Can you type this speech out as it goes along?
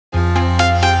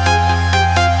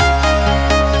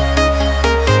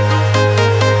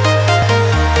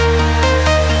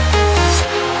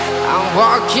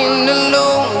walking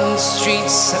alone, the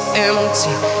streets are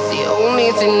empty. The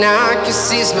only thing I can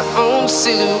see is my own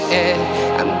silhouette.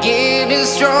 I'm getting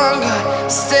stronger,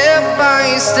 step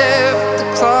by step. The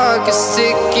clock is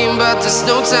ticking, but there's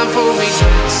no time for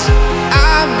regrets.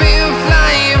 I've been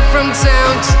flying from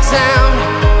town to town,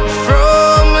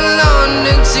 from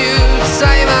London to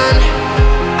Taiwan.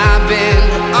 I've been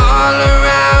all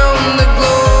around the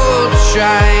globe,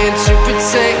 trying to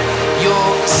protect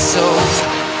your soul.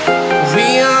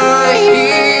 We are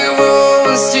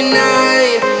heroes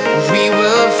tonight. We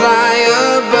will fly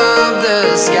above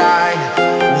the sky.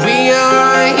 We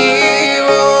are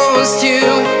heroes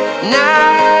tonight.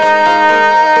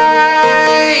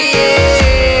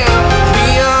 Yeah. We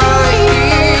are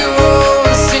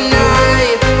heroes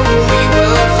tonight. We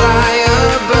will fly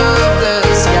above the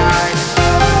sky.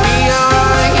 We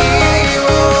are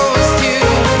heroes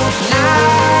tonight.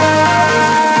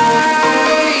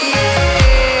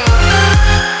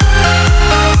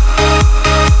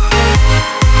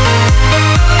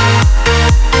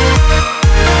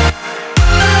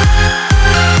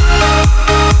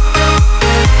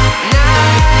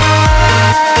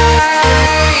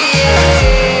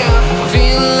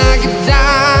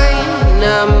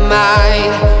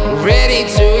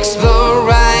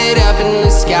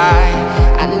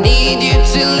 I need you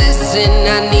to listen,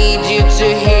 I need you to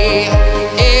hear,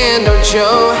 and don't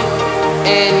show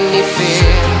any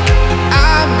fear.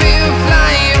 I've been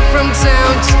flying from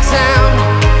town to town,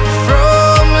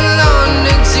 from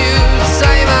London to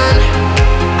Taiwan.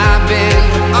 I've been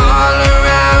all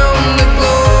around the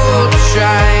globe,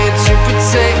 trying to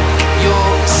protect your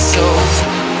soul.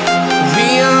 We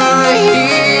are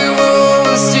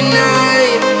heroes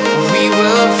tonight. We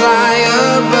will fly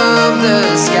above the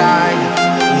sky.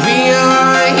 We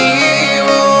are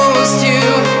heroes tonight.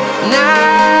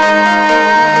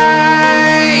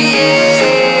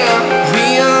 Yeah. We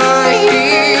are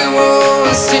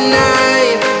heroes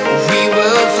tonight. We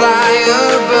will fly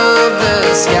above the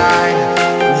sky.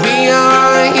 We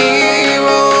are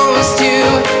heroes tonight.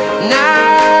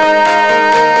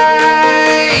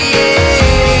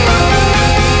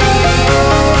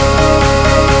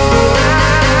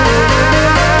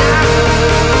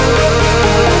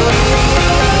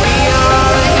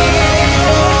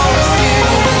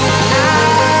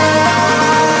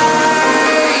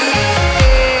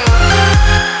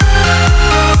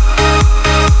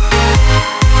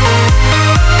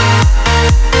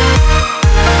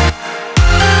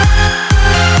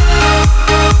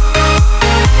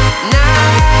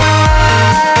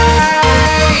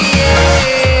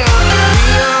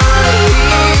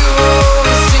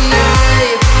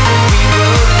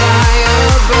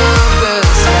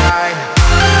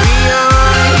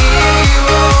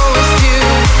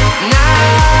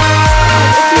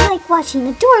 Watching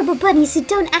adorable bunnies who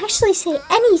don't actually say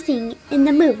anything in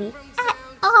the movie at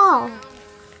all.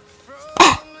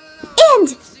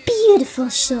 And beautiful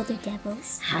shoulder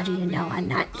devils. How do you know I'm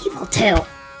not evil too?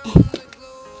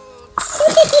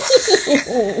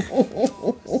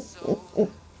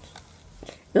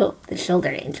 Oh, the shoulder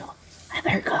angel. I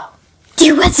better go.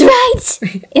 Do what's right!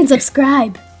 And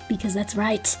subscribe, because that's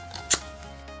right.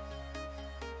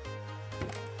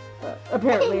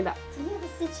 Apparently not. Do you have a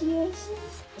situation?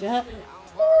 Yeah.